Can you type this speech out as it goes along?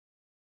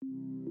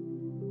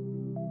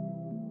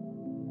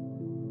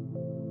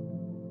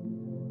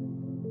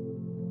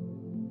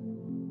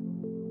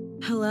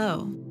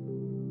Hello.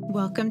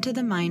 Welcome to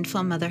the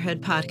Mindful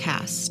Motherhood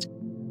Podcast.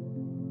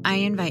 I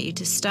invite you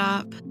to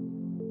stop,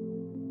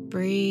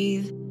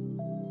 breathe,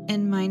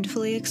 and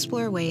mindfully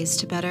explore ways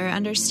to better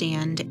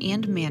understand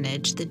and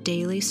manage the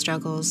daily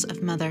struggles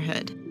of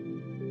motherhood.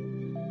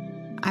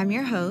 I'm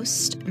your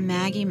host,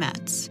 Maggie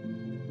Metz.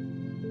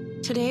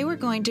 Today we're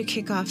going to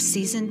kick off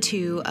Season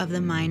 2 of the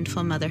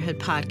Mindful Motherhood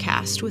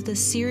Podcast with a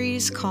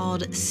series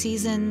called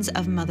Seasons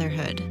of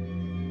Motherhood.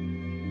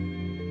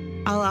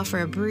 I'll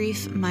offer a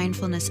brief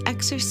mindfulness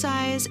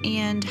exercise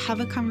and have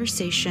a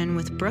conversation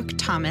with Brooke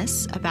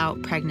Thomas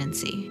about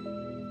pregnancy.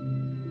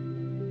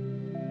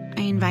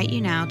 I invite you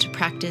now to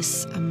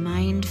practice a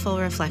mindful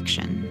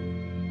reflection.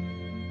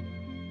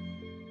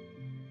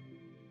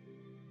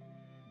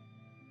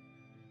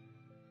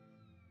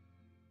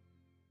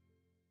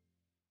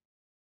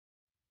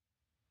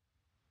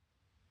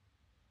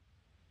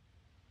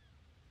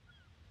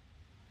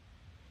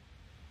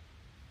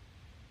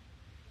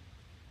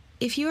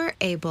 If you are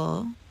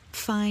able,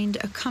 find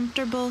a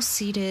comfortable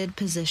seated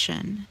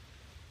position.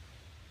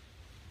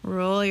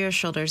 Roll your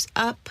shoulders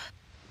up,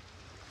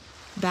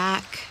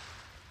 back,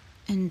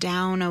 and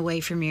down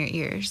away from your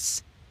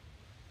ears.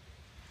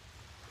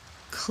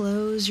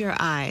 Close your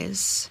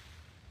eyes.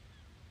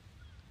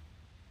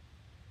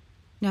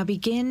 Now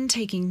begin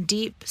taking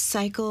deep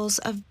cycles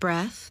of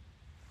breath,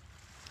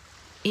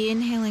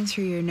 inhaling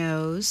through your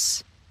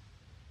nose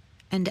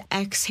and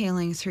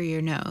exhaling through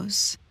your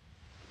nose.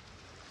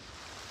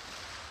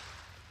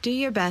 Do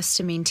your best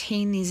to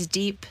maintain these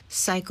deep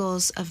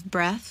cycles of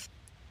breath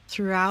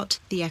throughout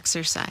the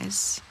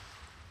exercise.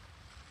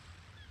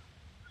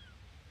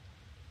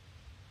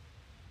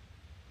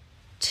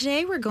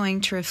 Today we're going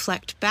to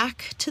reflect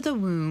back to the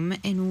womb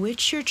in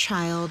which your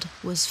child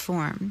was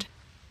formed.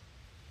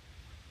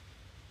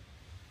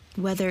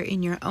 Whether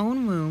in your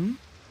own womb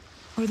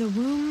or the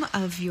womb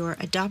of your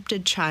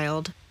adopted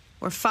child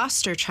or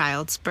foster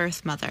child's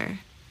birth mother.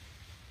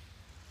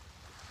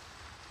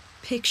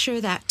 Picture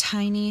that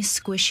tiny,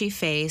 squishy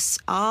face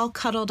all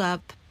cuddled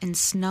up and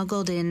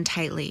snuggled in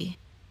tightly.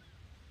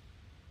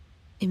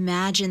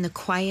 Imagine the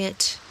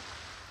quiet,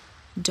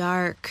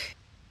 dark,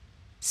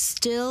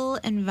 still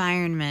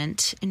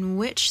environment in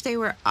which they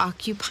were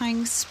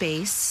occupying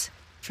space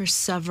for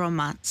several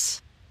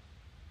months.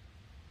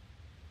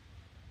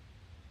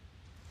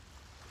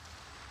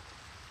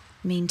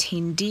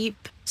 Maintain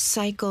deep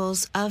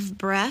cycles of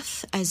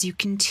breath as you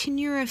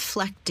continue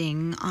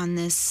reflecting on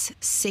this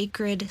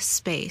sacred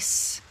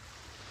space.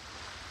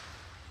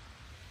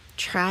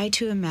 Try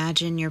to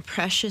imagine your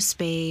precious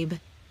babe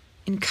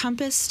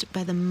encompassed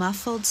by the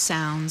muffled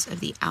sounds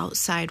of the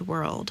outside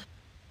world,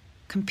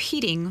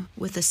 competing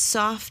with the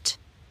soft,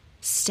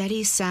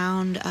 steady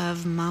sound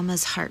of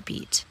mama's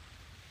heartbeat.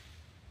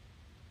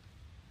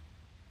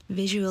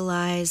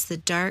 Visualize the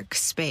dark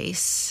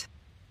space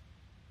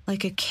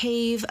like a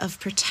cave of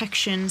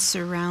protection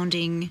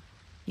surrounding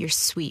your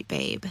sweet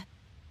babe.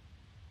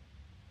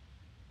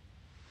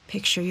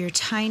 Picture your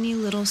tiny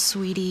little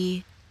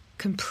sweetie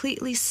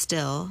completely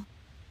still,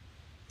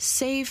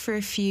 save for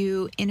a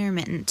few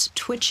intermittent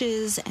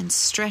twitches and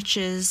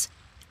stretches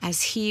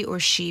as he or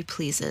she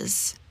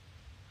pleases.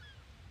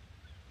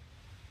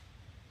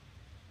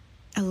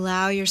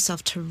 Allow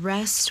yourself to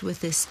rest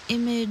with this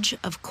image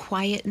of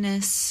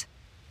quietness,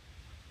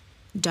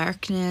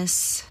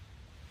 darkness,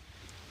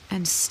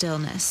 and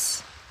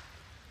stillness.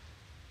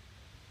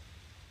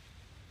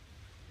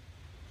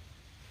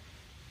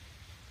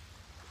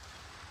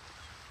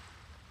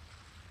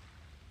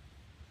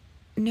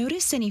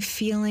 Notice any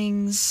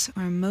feelings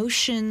or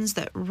emotions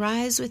that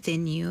rise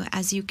within you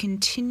as you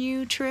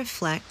continue to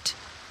reflect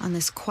on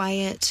this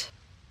quiet,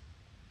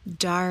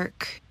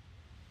 dark,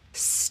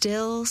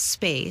 still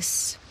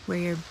space where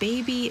your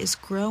baby is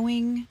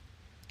growing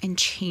and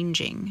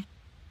changing.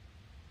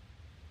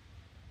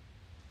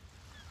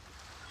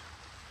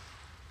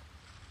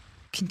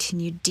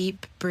 Continue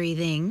deep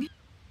breathing,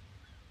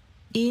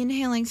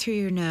 inhaling through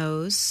your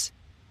nose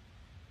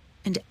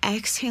and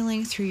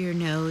exhaling through your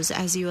nose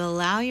as you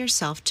allow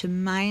yourself to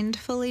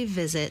mindfully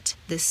visit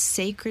this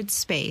sacred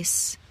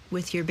space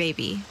with your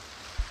baby.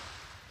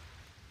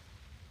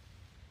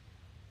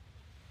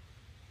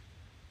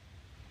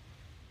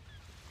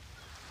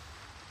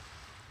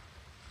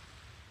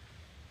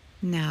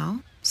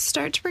 Now,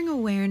 start to bring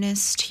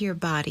awareness to your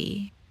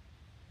body.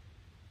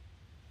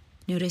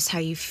 Notice how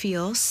you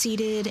feel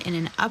seated in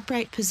an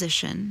upright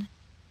position,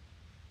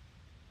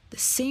 the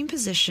same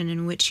position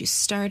in which you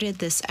started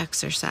this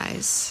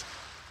exercise.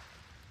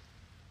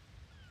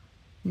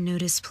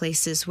 Notice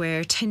places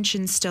where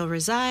tension still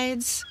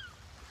resides,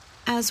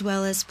 as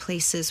well as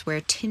places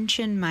where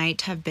tension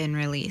might have been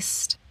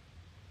released.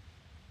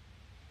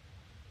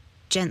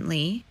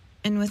 Gently,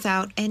 and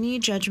without any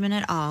judgment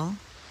at all,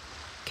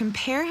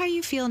 compare how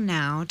you feel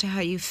now to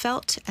how you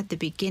felt at the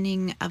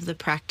beginning of the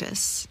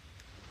practice.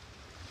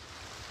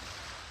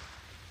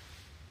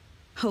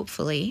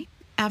 Hopefully,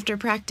 after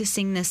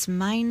practicing this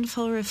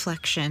mindful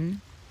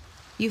reflection,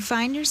 you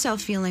find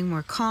yourself feeling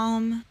more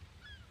calm,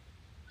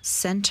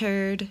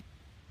 centered,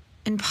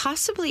 and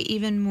possibly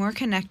even more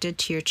connected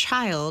to your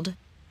child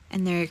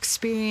and their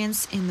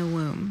experience in the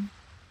womb.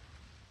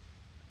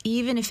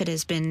 Even if it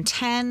has been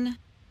 10,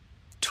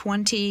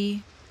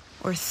 20,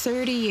 or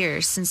 30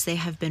 years since they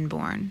have been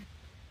born.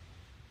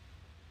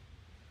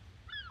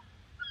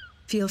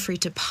 Feel free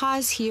to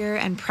pause here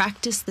and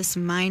practice this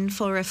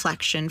mindful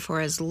reflection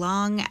for as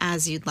long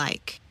as you'd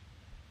like.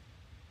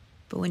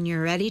 But when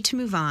you're ready to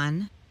move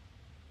on,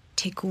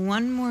 take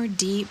one more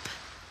deep,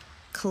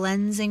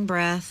 cleansing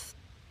breath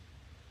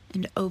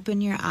and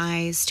open your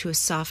eyes to a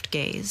soft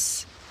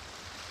gaze.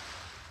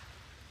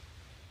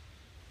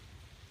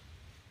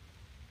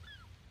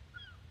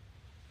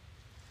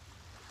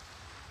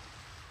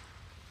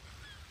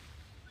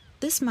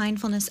 This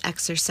mindfulness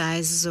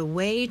exercise is a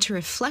way to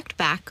reflect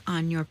back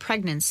on your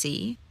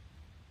pregnancy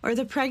or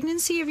the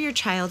pregnancy of your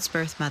child's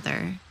birth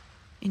mother,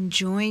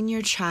 enjoying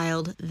your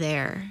child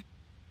there.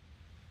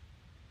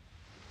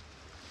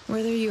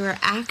 Whether you are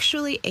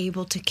actually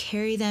able to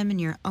carry them in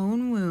your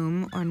own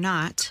womb or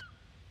not,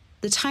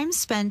 the time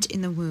spent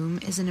in the womb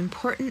is an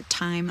important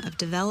time of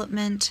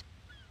development,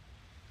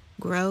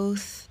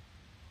 growth,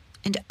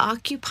 and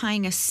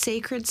occupying a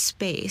sacred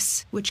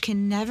space which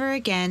can never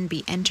again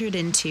be entered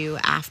into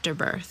after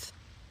birth.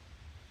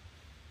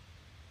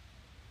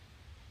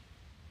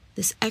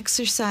 This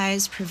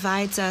exercise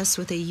provides us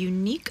with a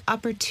unique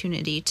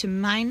opportunity to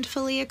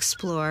mindfully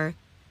explore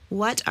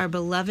what our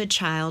beloved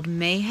child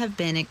may have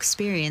been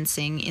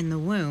experiencing in the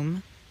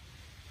womb,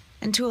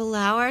 and to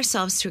allow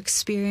ourselves to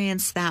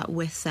experience that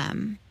with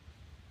them,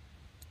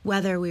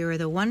 whether we were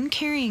the one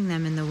carrying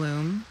them in the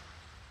womb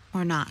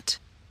or not.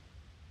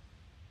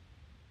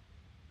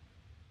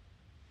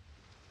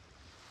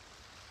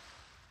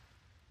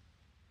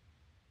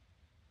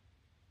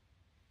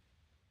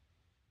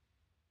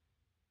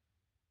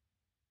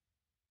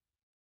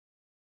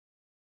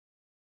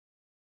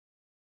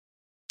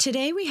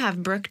 Today we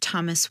have Brooke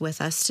Thomas with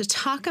us to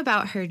talk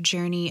about her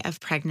journey of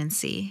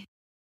pregnancy.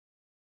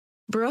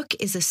 Brooke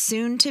is a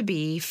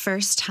soon-to-be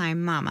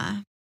first-time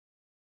mama.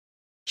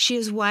 She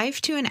is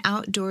wife to an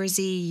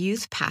outdoorsy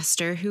youth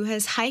pastor who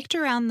has hiked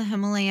around the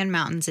Himalayan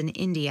mountains in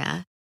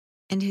India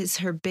and is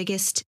her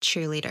biggest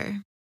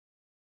cheerleader.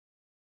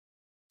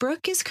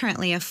 Brooke is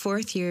currently a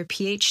fourth-year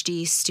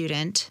PhD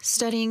student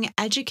studying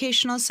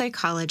educational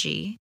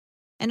psychology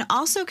and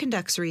also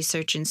conducts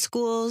research in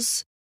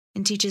schools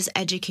and teaches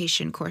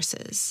education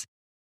courses.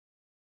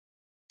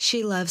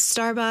 She loves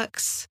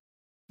Starbucks,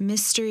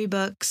 mystery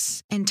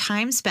books, and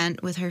time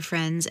spent with her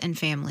friends and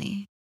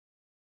family.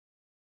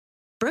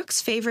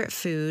 Brooke's favorite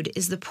food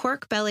is the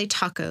pork belly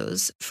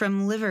tacos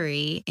from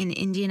Livery in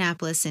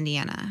Indianapolis,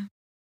 Indiana.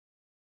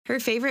 Her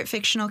favorite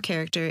fictional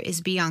character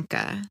is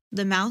Bianca,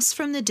 the mouse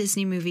from the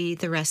Disney movie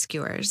The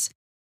Rescuers,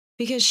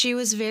 because she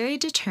was very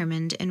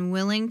determined and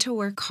willing to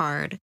work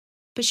hard,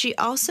 but she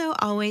also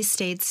always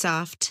stayed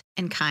soft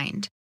and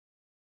kind.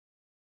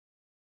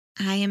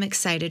 I am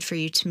excited for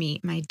you to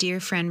meet my dear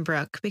friend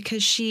Brooke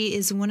because she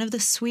is one of the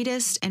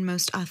sweetest and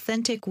most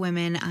authentic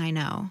women I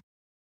know.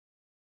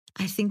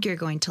 I think you're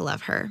going to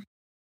love her.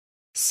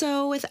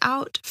 So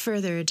without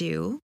further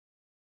ado,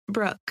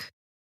 Brooke,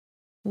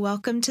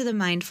 welcome to the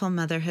Mindful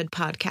Motherhood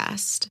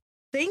podcast.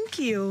 Thank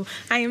you.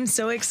 I am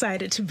so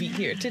excited to be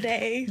here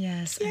today.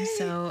 Yes, Yay. I'm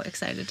so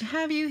excited to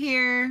have you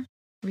here.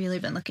 Really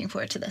been looking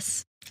forward to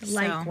this.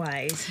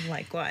 Likewise.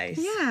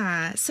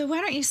 Yeah. So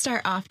why don't you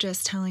start off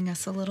just telling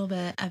us a little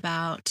bit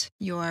about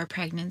your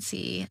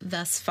pregnancy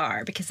thus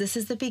far, because this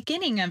is the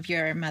beginning of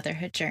your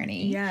motherhood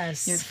journey.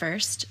 Yes. Your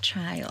first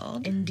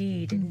child.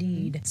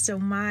 Indeed. So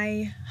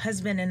my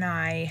husband and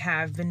I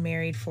have been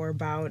married for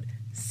about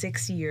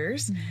 6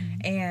 years,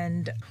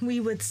 and we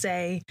would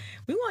say,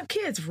 we want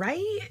kids,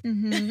 right?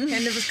 And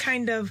it was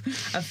kind of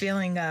a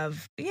feeling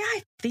of, yeah,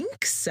 I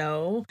think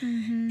so.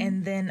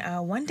 And then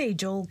one day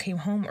Joel came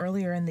home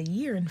earlier in the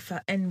year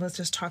and was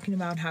just talking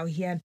about how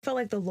he had felt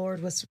like the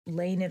Lord was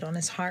laying it on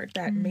his heart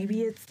that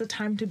maybe it's the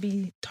time to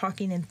be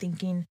talking and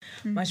thinking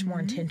much more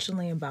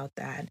intentionally about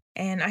that.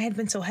 And I had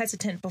been so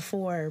hesitant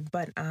before,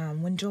 but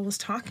when Joel was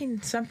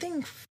talking,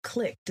 something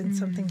clicked and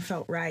something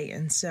felt right.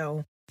 And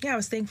so I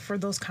was thankful for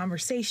those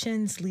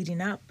conversations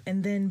leading up.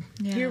 And then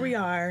here we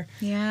are,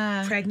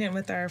 pregnant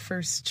with our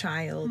first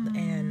child.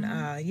 And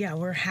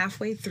we're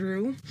halfway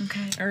through,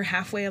 or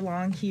halfway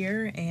along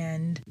here.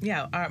 And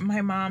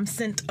my mom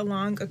sent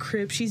along a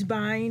crib she's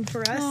buying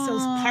for us. So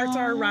parts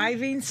are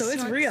arriving. So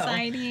it's real.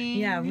 Exciting.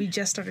 Yeah, we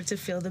just started to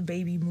feel the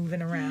baby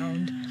moving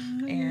around.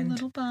 And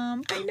little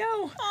bump. I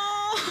know.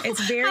 Oh, it's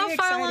very exciting.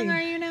 How far along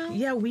are you now?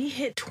 Yeah, we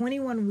hit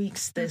 21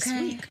 weeks this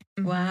week.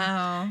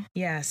 Wow.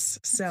 Yes.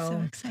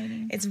 So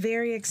exciting. It's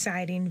very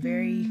exciting,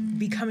 very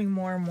becoming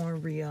more and more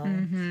real.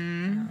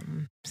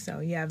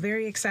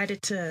 Very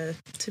excited to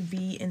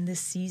be in this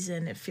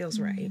season. It feels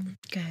right.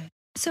 Good.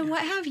 So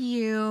what have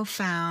you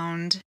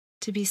found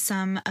to be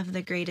some of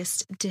the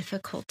greatest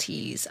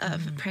difficulties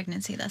of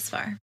pregnancy thus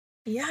far?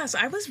 Yes,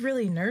 I was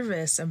really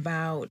nervous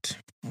about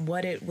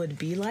what it would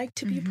be like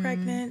to be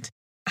pregnant.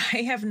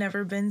 I have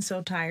never been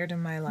so tired in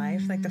my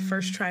life. Like the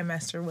first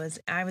trimester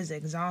I was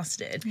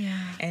exhausted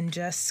and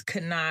just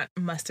could not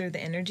muster the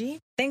energy.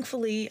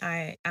 Thankfully,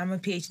 I'm a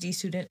PhD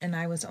student and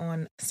I was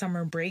on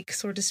summer break,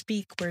 so to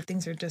speak, where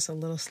things are just a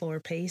little slower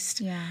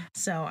paced. Yeah.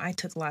 So I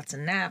took lots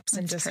of naps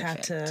and just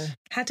had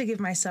to give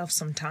myself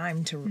some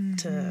time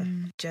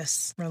to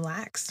just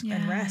relax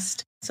and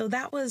rest. So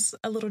that was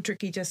a little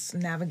tricky, just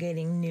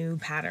navigating new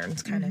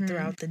patterns kind of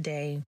throughout the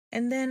day.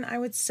 And then I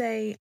would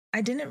say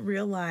I didn't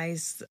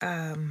realize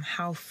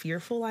how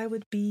fearful I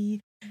would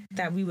be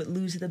that we would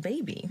lose the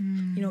baby.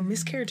 You know,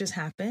 miscarriages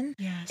happen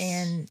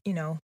and, you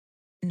know,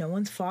 no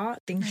one's fault,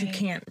 things you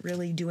can't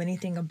really do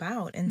anything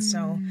about. And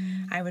so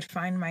I would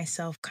find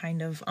myself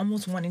kind of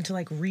almost wanting to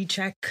like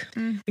recheck.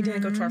 We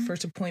didn't go to our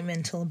first appointment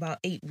until about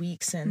 8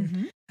 weeks.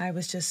 And I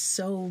was just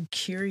so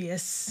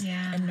curious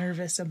and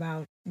nervous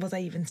about, was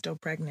I even still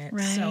pregnant?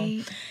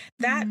 So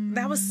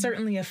that was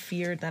certainly a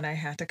fear that I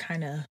had to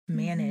kind of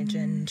manage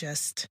and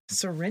just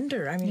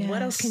surrender. I mean,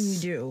 what else can you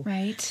do?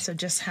 Right. So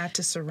just had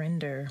to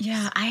surrender.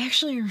 Yeah, I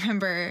actually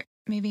remember,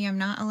 maybe I'm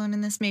not alone in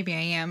this. Maybe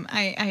I am.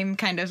 I'm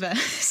kind of a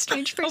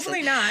strange person.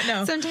 Hopefully not,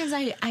 no. Sometimes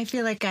I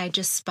feel like I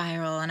just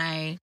spiral and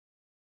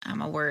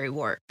I'm a worry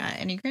wart.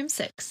 Enneagram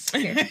 6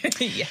 here.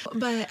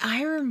 But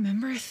I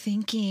remember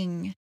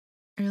thinking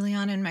early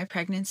on in my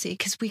pregnancy,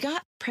 because we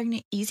got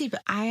pregnant easy,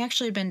 but I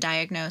actually had been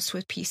diagnosed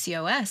with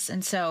PCOS.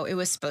 And so it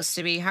was supposed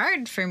to be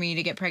hard for me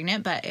to get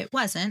pregnant, but it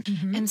wasn't.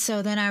 And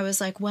so then I was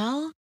like,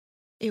 well,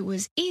 it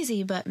was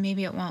easy, but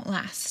maybe it won't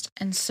last.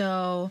 And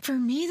so for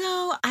me,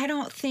 though, I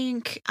don't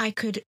think I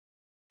could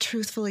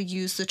truthfully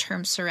use the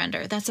term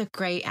surrender. That's a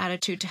great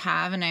attitude to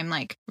have. And I'm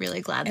like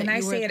really glad that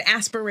I say it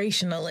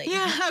aspirationally.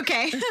 Yeah.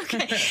 Okay.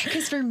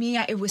 Because for me,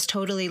 it was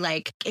totally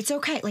like, it's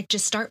okay. Like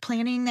just start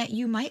planning that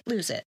you might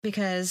lose it,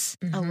 because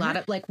a lot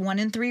of like 1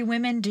 in 3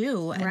 women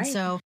do. And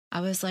so I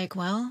was like,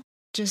 well,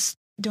 just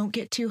don't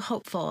get too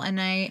hopeful. And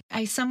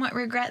I somewhat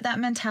regret that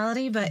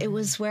mentality, but it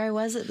was where I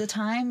was at the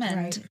time.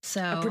 And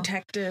so a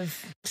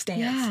protective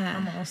stance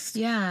almost.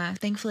 Yeah.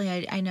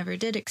 Thankfully, I never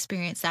did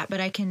experience that,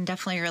 but I can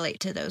definitely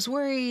relate to those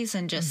worries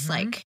and just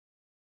like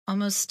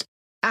almost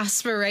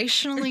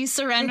aspirationally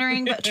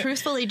surrendering, but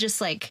truthfully just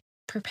like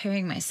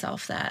preparing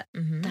myself that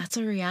that's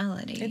a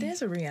reality. It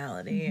is a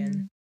reality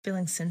and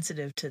feeling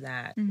sensitive to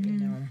that, you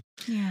know.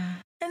 Yeah.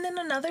 And then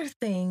another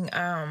thing,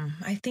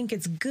 I think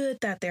it's good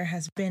that there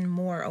has been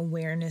more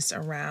awareness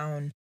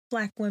around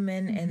Black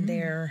women and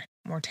their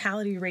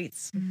mortality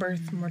rates,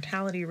 birth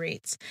mortality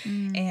rates.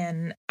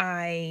 And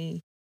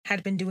I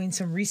had been doing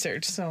some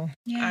research. So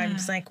I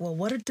was like, well,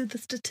 what do the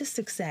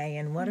statistics say?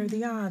 And what are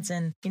the odds?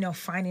 And, you know,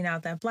 finding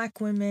out that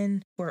Black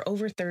women who are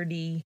over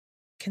 30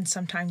 can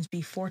sometimes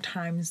be 4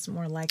 times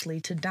more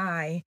likely to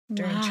die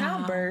during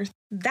childbirth.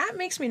 That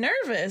makes me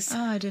nervous. Oh,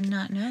 I did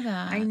not know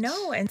that. I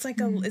know. And it's like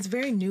it's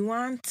very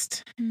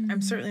nuanced.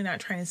 I'm certainly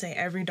not trying to say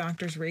every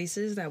doctor's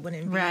racist. That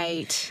wouldn't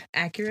be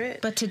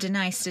accurate. But to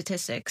deny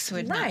statistics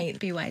would not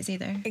be wise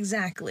either.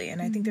 Exactly.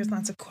 And I think there's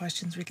lots of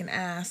questions we can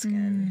ask.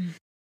 And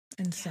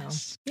so,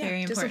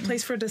 very just important. A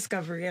place for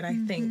discovery. And I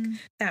think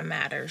that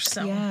matters.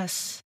 So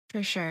yes,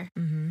 for sure.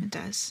 It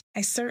does.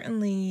 I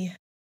certainly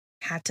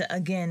had to,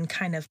 again,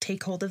 kind of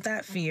take hold of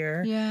that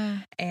fear. Yeah.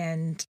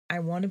 And I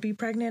want to be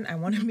pregnant. I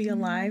want to be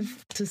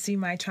alive to see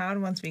my child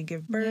once we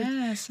give birth.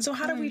 Yes, so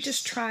how do we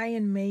just try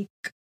and make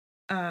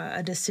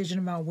a decision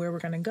about where we're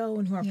going to go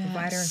and who our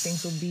provider and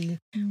things will be,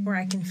 where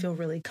I can feel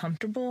really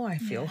comfortable. I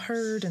feel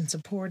heard and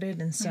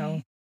supported. And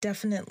so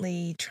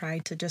definitely try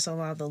to just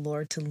allow the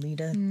Lord to lead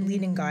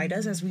and guide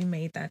us as we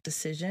made that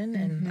decision.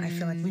 And I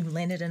feel like we've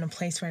landed in a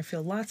place where I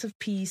feel lots of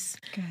peace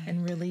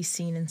and really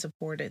seen and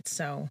supported.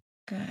 So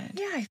good.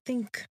 Yeah, I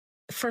think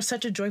for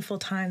such a joyful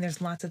time,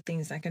 there's lots of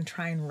things that can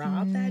try and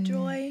rob that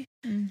joy.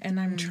 And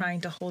I'm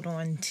trying to hold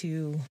on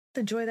to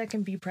the joy that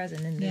can be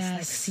present in this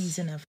like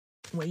season of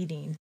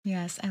waiting.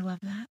 Yes, I love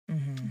that.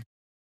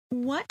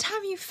 What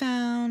have you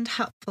found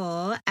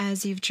helpful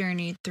as you've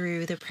journeyed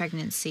through the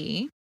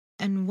pregnancy?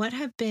 And what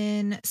have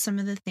been some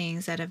of the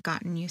things that have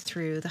gotten you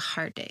through the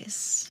hard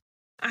days?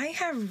 I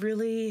have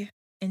really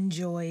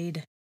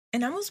enjoyed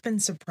and almost been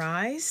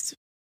surprised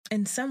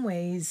in some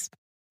ways.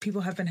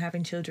 People have been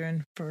having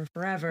children for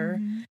forever.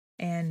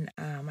 And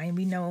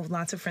we know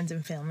lots of friends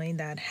and family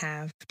that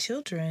have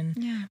children.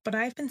 Yeah. But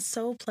I've been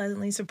so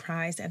pleasantly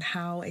surprised at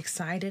how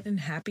excited and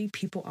happy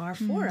people are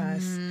for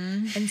us.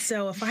 And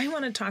so if I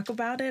want to talk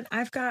about it,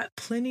 I've got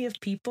plenty of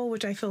people,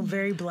 which I feel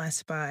very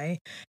blessed by,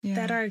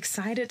 that are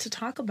excited to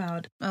talk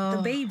about the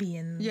baby.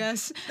 And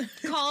yes,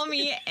 call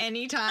me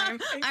anytime.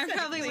 I'm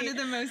probably one of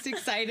the most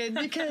excited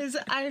because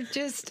I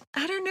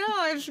don't know,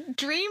 I've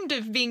dreamed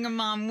of being a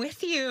mom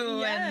with you.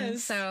 Yes. And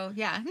so,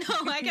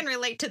 I can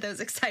relate to those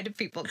excited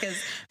people because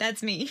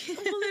that's me. Well,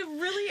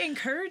 it really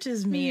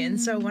encourages me. And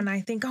so when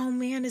I think, oh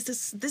man,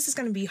 this is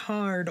going to be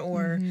hard,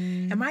 or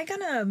am I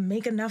going to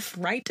make enough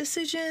right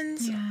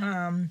decisions?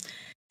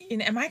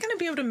 am I going to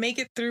be able to make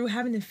it through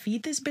having to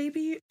feed this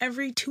baby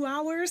every 2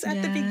 hours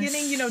at the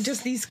beginning?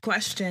 Just these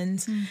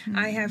questions.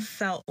 I have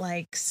felt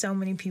like so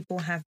many people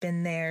have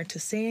been there to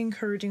say an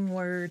encouraging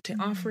word, to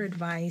offer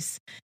advice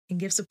and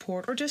give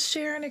support, or just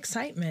share an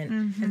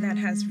excitement. And that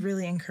has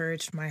really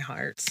encouraged my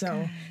heart.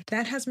 So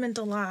that has meant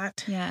a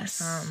lot.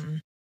 Yes.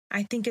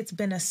 I think it's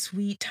been a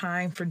sweet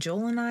time for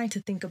Joel and I to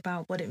think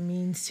about what it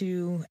means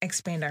to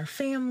expand our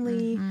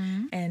family,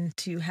 and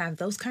to have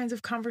those kinds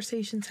of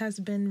conversations has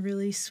been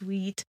really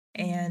sweet.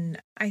 And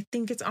I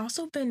think it's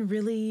also been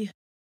really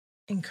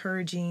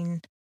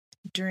encouraging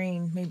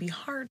during maybe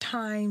hard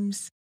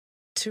times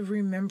to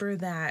remember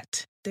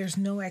that there's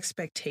no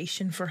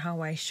expectation for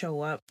how I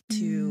show up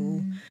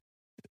to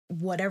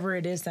whatever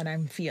it is that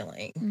I'm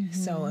feeling.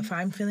 So if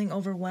I'm feeling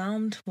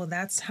overwhelmed, well,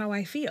 that's how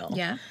I feel.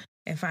 Yeah.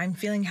 If I'm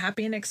feeling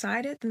happy and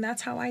excited, then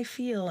that's how I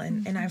feel.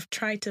 And I've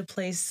tried to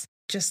place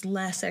just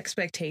less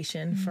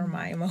expectation for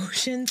my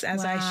emotions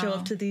as I show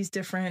up to these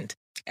different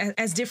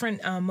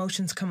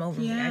emotions come over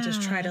me. I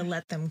just try to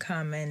let them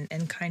come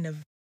and kind of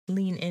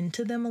lean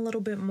into them a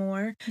little bit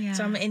more. Yeah.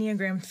 So I'm an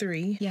Enneagram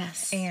 3.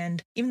 Yes.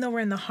 And even though we're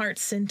in the heart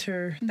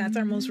center, that's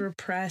our most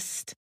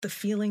repressed. The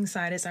feeling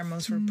side is our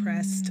most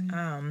repressed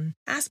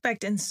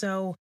aspect. And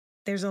so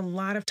there's a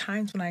lot of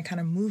times when I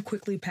kind of move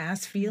quickly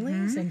past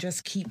feelings and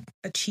just keep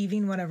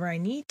achieving whatever I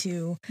need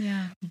to.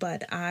 Yeah.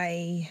 But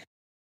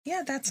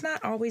that's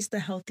not always the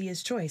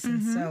healthiest choice.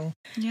 And so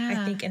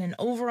I think in an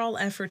overall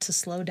effort to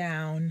slow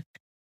down,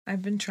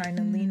 I've been trying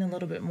to lean a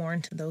little bit more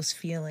into those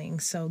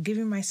feelings. So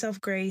giving myself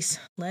grace,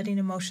 letting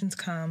emotions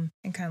come,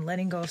 and kind of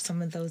letting go of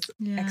some of those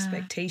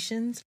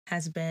expectations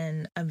has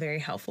been a very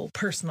helpful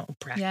personal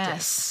practice.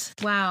 Yes.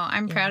 Wow.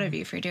 I'm proud of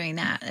you for doing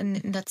that. And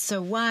that's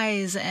so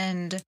wise.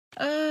 And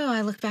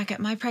I look back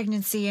at my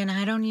pregnancy and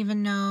I don't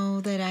even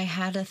know that I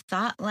had a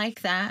thought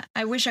like that.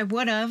 I wish I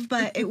would have,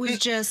 but it was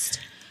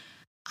just,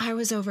 I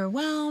was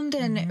overwhelmed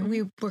and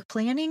we were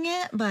planning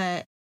it,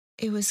 but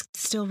it was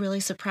still really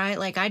surprised.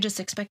 Like I just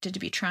expected to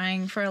be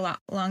trying for a lot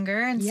longer.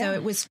 And so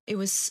it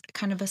was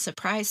kind of a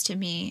surprise to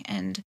me.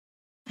 And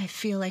I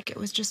feel like it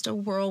was just a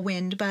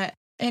whirlwind. But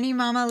any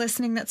mama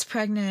listening that's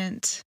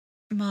pregnant,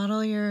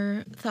 model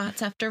your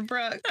thoughts after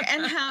Brooke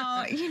and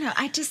how,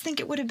 I just think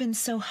it would have been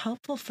so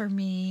helpful for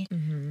me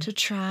to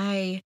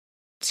try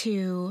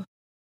to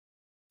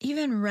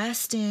even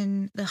rest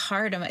in the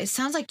heart of it. It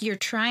sounds like you're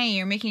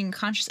making a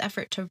conscious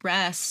effort to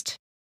rest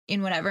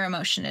in whatever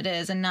emotion it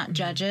is and not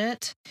judge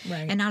it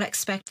and not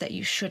expect that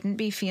you shouldn't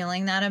be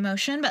feeling that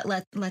emotion. But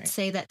let's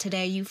say that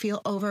today you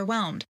feel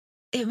overwhelmed.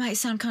 It might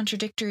sound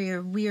contradictory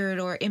or weird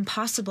or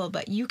impossible,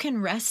 but you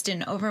can rest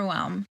in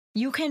overwhelm.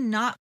 You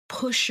cannot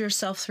push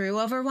yourself through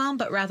overwhelm,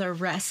 but rather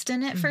rest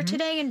in it for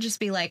today and just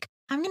be like,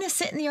 I'm going to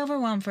sit in the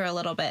overwhelm for a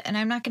little bit and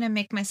I'm not going to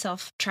make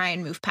myself try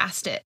and move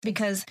past it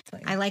because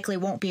I likely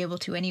won't be able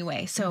to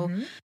anyway. So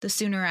the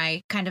sooner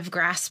I kind of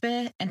grasp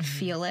it and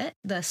feel it,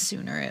 the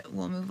sooner it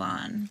will move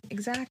on.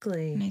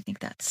 Exactly. And I think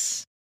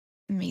that's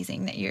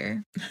amazing that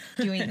you're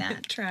doing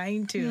that.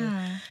 Trying to.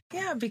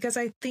 Yeah, because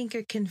I think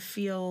it can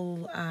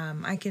feel,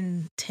 I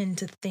can tend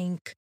to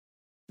think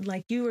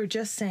like you were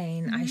just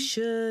saying, I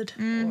should,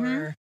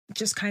 or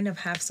just kind of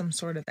have some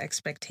sort of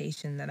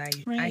expectation that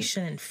I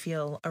shouldn't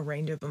feel a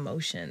range of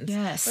emotions.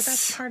 Yes. But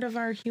that's part of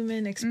our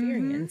human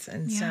experience.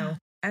 And so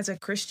as a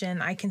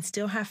Christian, I can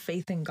still have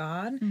faith in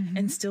God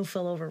and still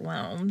feel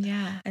overwhelmed.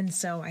 Yeah. And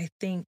so I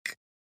think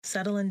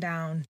settling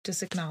down,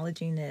 just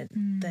acknowledging it,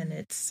 then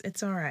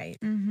it's all right.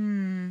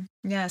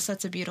 Yes,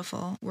 that's a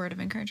beautiful word of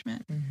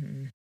encouragement.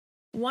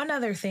 One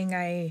other thing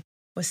I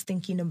was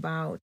thinking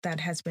about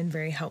that has been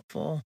very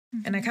helpful,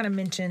 and I kind of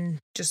mentioned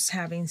just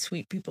having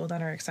sweet people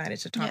that are excited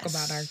to talk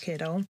about our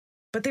kiddo,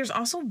 but there's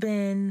also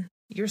been,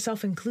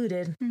 yourself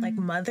included, like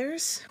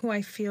mothers who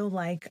I feel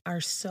like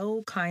are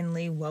so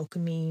kindly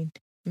welcoming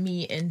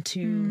me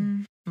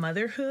into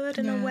motherhood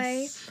in a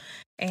way.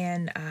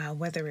 And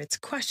whether it's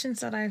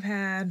questions that I've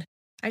had,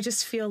 I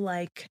just feel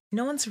like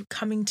no one's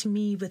coming to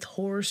me with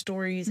horror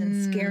stories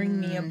and scaring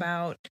me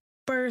about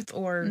birth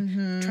or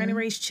trying to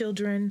raise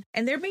children.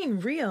 And they're being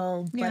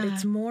real, but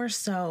it's more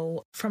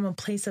so from a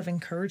place of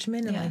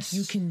encouragement and like,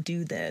 you can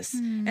do this.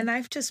 And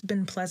I've just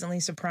been pleasantly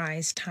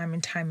surprised time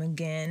and time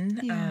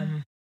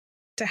again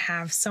to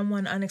have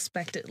someone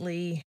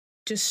unexpectedly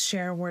just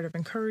share a word of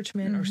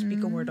encouragement or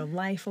speak a word of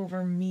life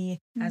over me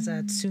as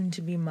a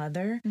soon-to-be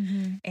mother.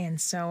 And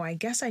so I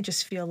guess I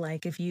just feel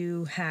like if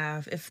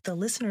the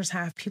listeners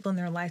have people in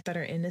their life that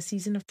are in a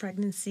season of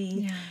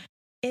pregnancy,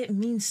 it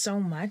means so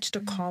much to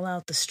call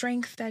out the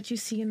strength that you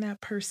see in that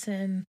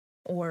person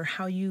or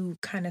how you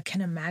kind of can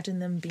imagine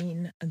them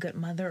being a good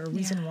mother or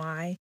reason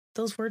why.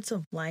 Those words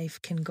of life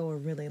can go a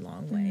really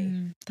long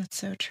way. That's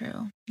so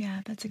true.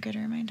 Yeah, that's a good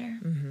reminder.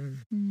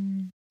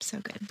 So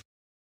good.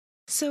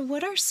 So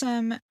what are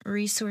some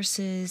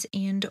resources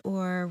and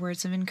or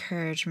words of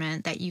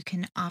encouragement that you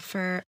can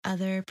offer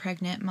other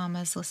pregnant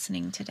mamas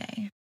listening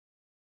today?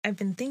 I've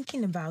been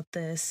thinking about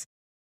this,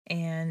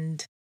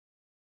 and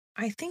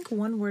I think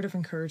one word of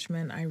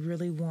encouragement I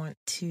really want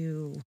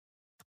to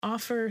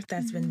offer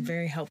that's been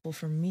very helpful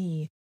for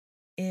me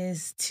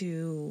is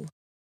to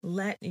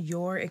let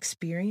your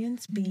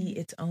experience be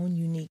its own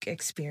unique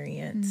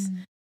experience.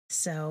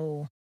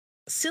 So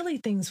silly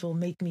things will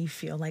make me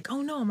feel like,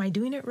 oh no, am I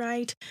doing it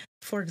right?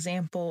 For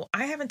example,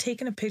 I haven't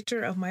taken a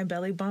picture of my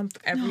belly bump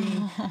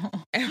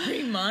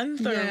every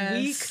month or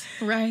week.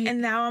 Right.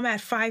 And now I'm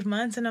at 5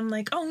 months and I'm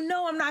like, oh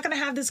no, I'm not going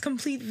to have this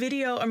complete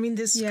video. I mean,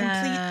 this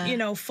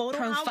complete, photo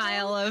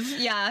profile album. of,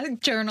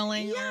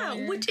 journaling.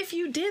 Yeah, which if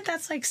you did,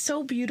 that's like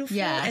so beautiful.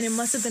 Yes. And it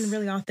must have been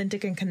really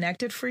authentic and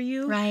connected for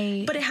you.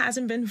 Right. But it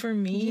hasn't been for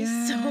me.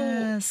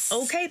 Yes.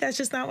 So, okay, that's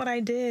just not what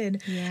I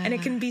did. Yeah. And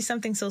it can be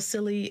something so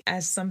silly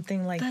as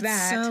something like that's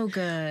that. So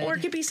good. Or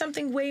it could be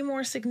something way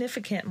more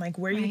significant, like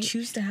where you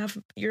choose to have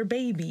your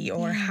baby,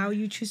 or how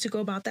you choose to go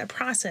about that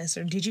process,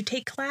 or did you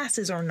take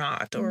classes or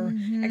not, or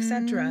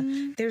etc.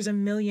 There's a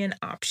million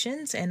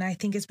options, and I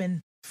think it's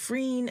been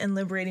freeing and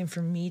liberating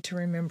for me to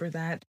remember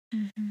that,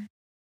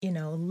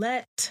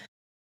 let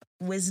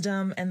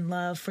wisdom and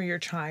love for your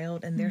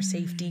child and their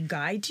safety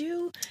guide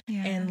you,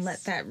 and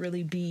let that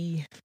really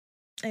be,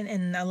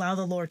 and allow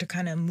the Lord to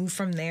kind of move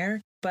from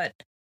there. But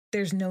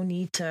there's no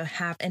need to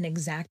have an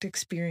exact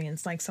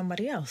experience like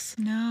somebody else.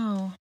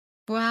 No.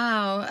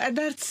 Wow,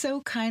 that's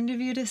so kind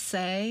of you to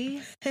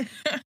say.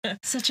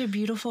 Such a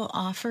beautiful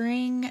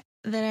offering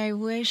that I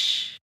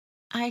wish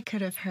I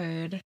could have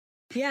heard.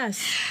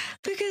 Yes.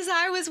 Because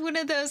I was one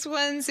of those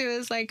ones who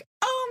was like,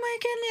 oh my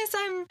goodness,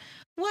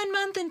 I'm 1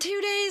 month and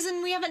 2 days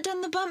and we haven't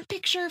done the bump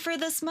picture for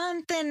this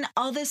month and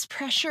all this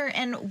pressure.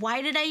 And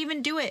why did I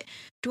even do it?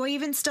 Do I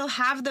even still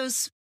have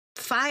those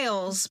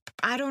files?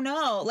 I don't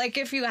know. Like,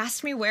 if you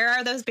asked me where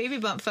are those baby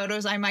bump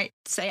photos, I might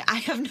say I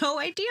have no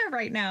idea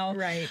right now.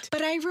 Right.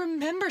 But I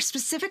remember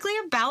specifically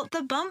about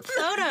the bump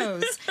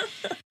photos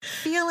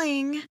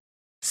feeling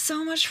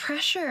so much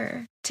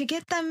pressure to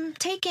get them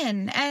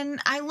taken.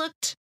 And I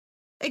looked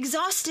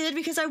exhausted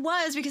because I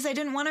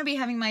didn't want to be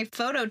having my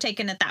photo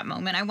taken at that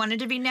moment. I wanted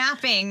to be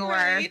napping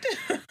or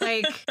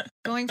like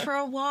going for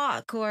a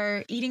walk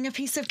or eating a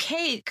piece of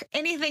cake,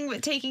 anything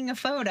but taking a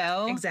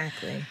photo.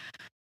 Exactly.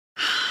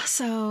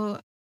 So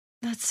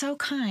that's so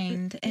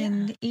kind.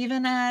 And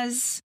even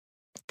as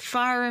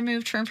far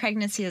removed from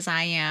pregnancy as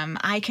I am,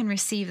 I can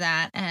receive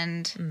that.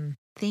 And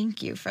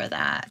thank you for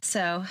that.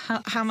 So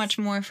how much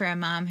more for a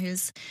mom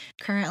who's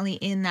currently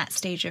in that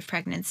stage of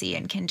pregnancy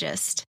and can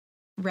just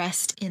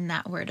rest in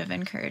that word of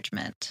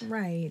encouragement.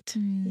 Right.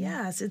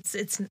 Yes.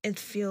 It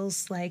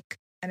feels like,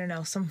 I don't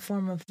know, some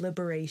form of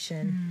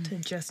liberation to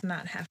just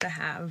not have to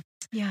have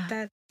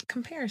that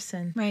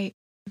comparison. Right.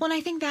 Well, and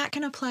I think that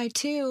can apply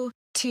too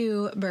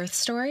to birth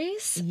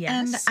stories. Yes.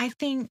 And I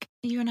think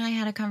you and I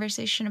had a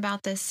conversation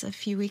about this a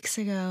few weeks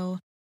ago,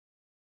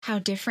 how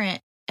different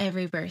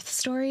every birth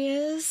story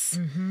is.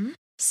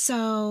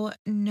 So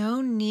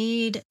no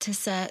need to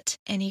set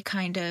any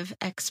kind of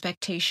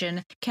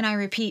expectation. Can I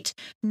repeat?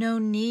 No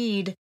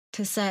need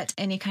to set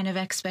any kind of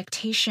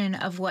expectation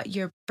of what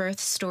your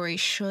birth story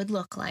should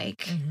look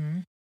like.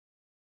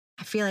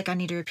 I feel like I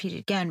need to repeat it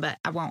again, but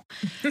I won't.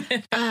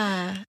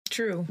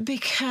 True.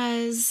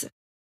 Because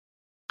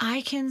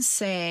I can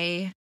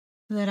say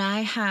that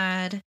I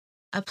had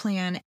a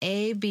plan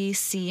A, B,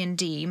 C, and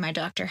D. My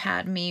doctor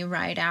had me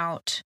write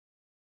out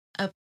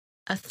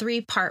a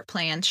 3-part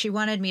plan. She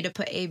wanted me to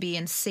put A, B,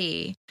 and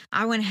C.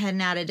 I went ahead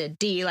and added a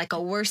D, like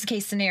a worst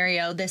case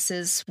scenario. This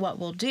is what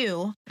we'll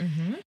do.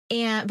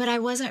 But I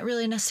wasn't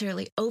really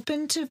necessarily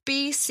open to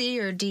B, C,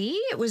 or D.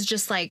 It was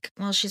just like,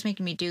 well, she's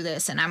making me do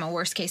this, and I'm a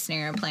worst case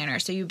scenario planner,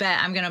 so you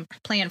bet I'm going to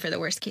plan for the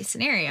worst case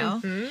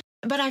scenario.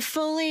 But I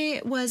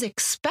fully was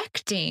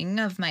expecting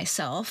of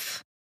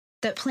myself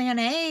that plan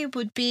A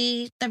would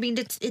be,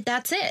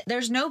 that's it.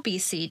 There's no B,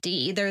 C,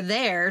 D. They're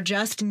there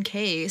just in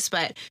case,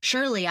 but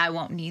surely I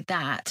won't need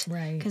that.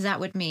 Right. Because that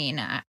would mean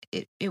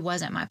it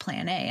wasn't my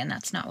plan A, and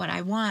that's not what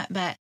I want.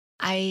 But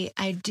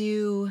I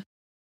do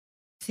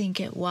think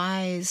it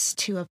wise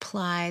to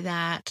apply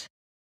that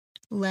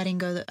letting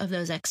go of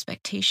those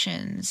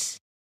expectations,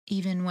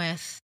 even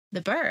with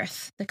the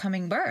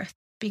coming birth,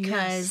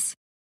 because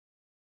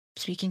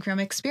speaking from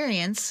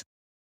experience,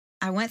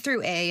 I went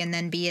through A and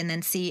then B and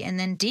then C and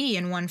then D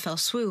in one fell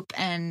swoop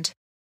and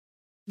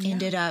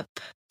ended up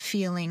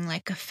feeling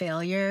like a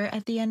failure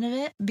at the end of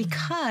it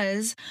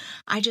because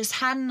I just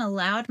hadn't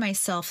allowed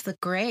myself the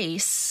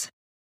grace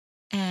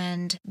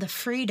and the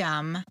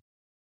freedom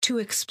to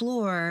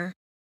explore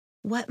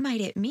what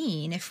might it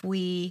mean if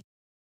A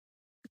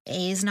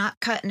is not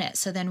cutting it,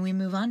 so then we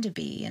move on to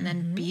B, and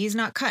then B is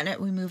not cutting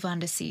it, we move on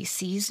to C.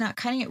 C is not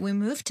cutting it, we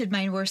move to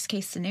my worst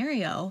case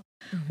scenario.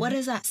 What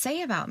does that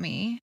say about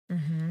me?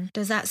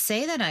 Does that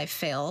say that I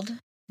failed?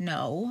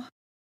 No.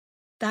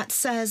 That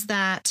says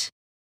that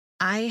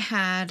I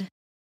had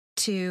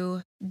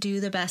to do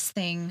the best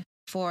thing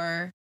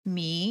for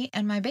me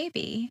and my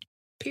baby.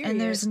 Period. And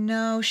there's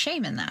no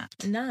shame in that.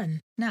 None.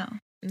 No.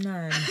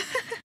 None.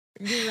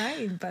 You're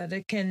right, but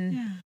it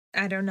can,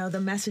 I don't know, the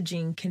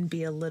messaging can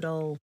be a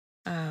little,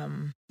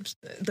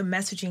 the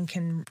messaging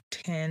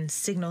can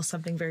signal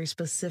something very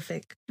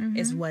specific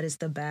is what is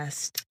the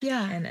best.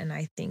 Yeah. And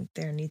I think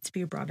there needs to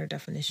be a broader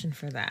definition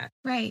for that.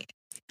 Right.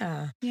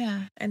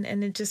 Yeah. And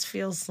it just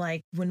feels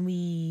like when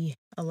we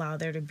allow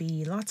there to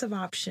be lots of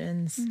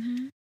options,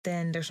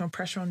 then there's no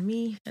pressure on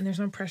me and there's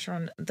no pressure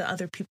on the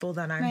other people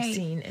that I'm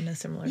seeing in a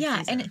similar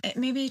season. And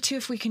maybe too,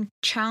 if we can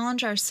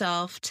challenge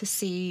ourselves to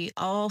see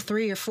all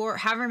 3 or 4,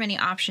 however many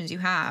options you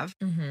have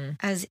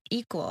as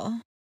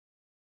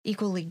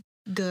equally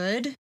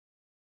good,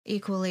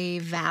 equally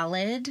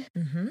valid,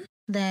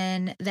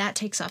 then that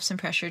takes off some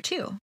pressure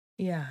too.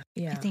 Yeah.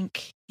 I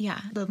think,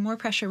 the more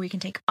pressure we can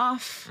take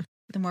off,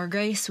 the more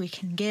grace we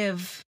can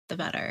give, the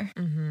better.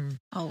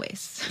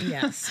 Always.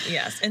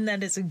 Yes. And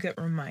that is a good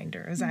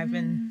reminder, as I've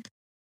been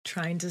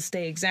trying to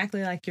stay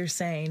exactly like you're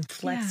saying,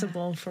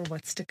 flexible for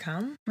what's to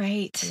come.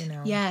 Right. You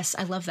know? Yes,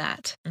 I love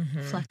that.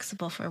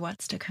 Flexible for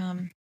what's to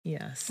come.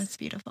 Yes. That's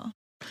beautiful.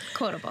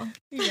 Quotable.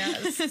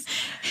 Yes.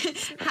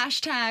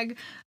 Hashtag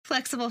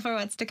flexible for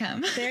what's to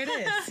come. There it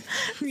is.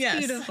 Yes.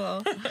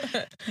 Beautiful.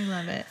 I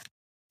love it.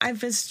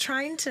 I've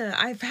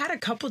had a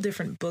couple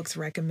different books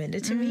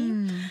recommended to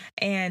me,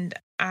 and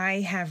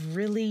I have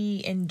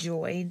really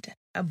enjoyed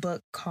a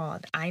book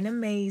called Ina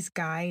May's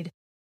Guide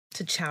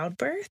to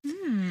Childbirth.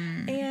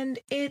 And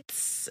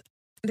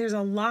there's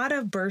a lot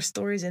of birth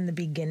stories in the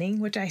beginning,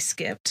 which I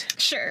skipped.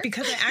 Sure.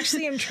 Because I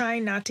actually am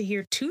trying not to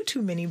hear too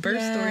many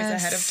birth stories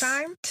ahead of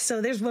time.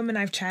 So there's women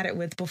I've chatted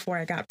with before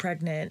I got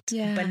pregnant.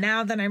 Yeah. But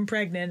now that I'm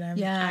pregnant,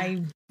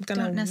 I'm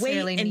going to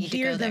wait and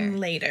hear them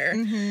later.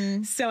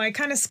 So I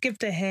kind of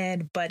skipped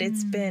ahead, but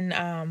it's been,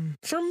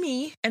 for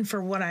me and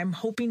for what I'm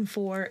hoping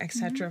for,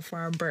 etc., for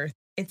our birth,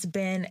 it's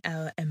been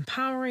an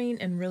empowering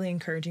and really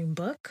encouraging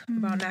book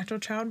about natural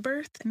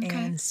childbirth.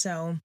 And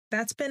so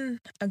that's been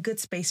a good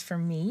space for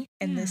me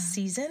in this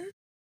season.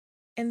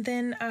 And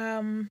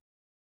then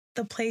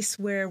the place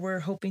where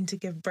we're hoping to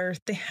give birth,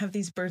 they have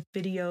these birth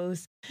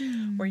videos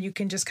where you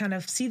can just kind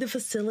of see the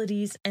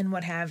facilities and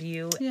what have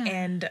you.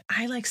 And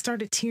I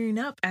started tearing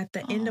up at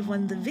the end of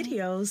one of the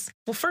videos.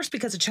 Well, first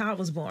because a child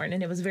was born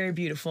and it was very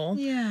beautiful.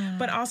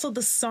 But also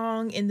the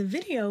song in the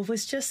video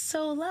was just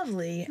so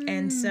lovely.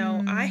 And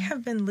so I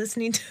have been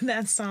listening to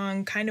that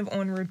song kind of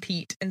on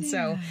repeat. And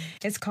so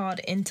it's called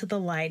Into the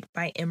Light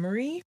by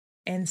Emery.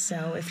 And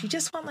so if you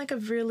just want a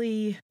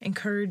really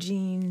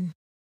encouraging,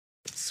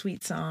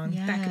 sweet song,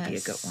 that could be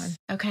a good one.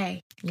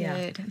 Okay,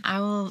 good. Yeah.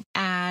 I will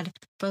add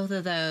both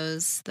of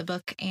those, the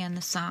book and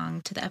the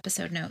song, to the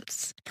episode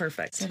notes.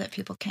 Perfect. So that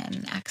people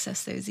can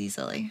access those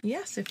easily.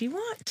 Yes, if you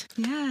want.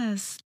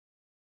 Yes.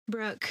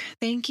 Brooke,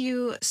 thank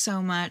you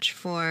so much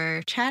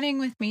for chatting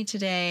with me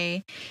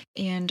today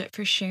and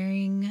for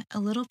sharing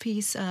a little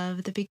piece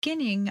of the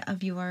beginning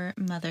of your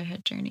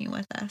motherhood journey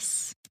with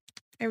us.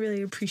 I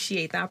really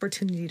appreciate the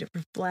opportunity to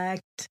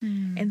reflect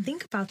and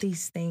think about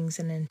these things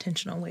in an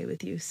intentional way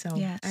with you. So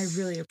I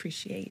really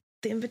appreciate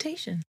the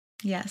invitation.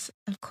 Yes,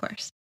 of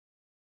course.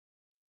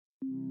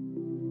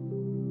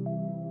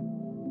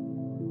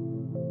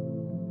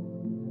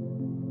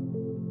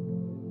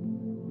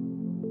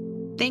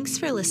 Thanks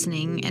for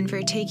listening and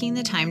for taking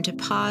the time to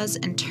pause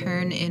and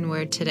turn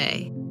inward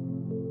today.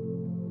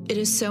 It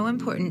is so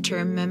important to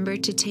remember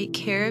to take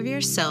care of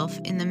yourself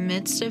in the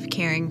midst of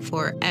caring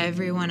for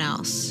everyone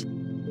else.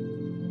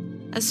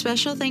 A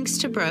special thanks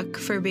to Brooke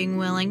for being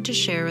willing to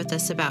share with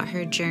us about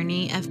her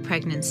journey of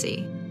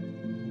pregnancy.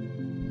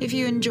 If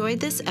you enjoyed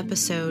this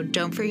episode,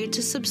 don't forget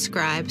to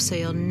subscribe so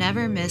you'll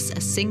never miss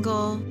a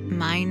single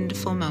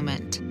mindful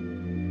moment.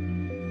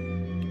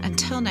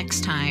 Until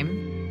next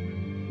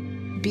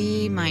time,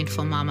 be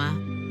mindful,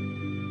 Mama.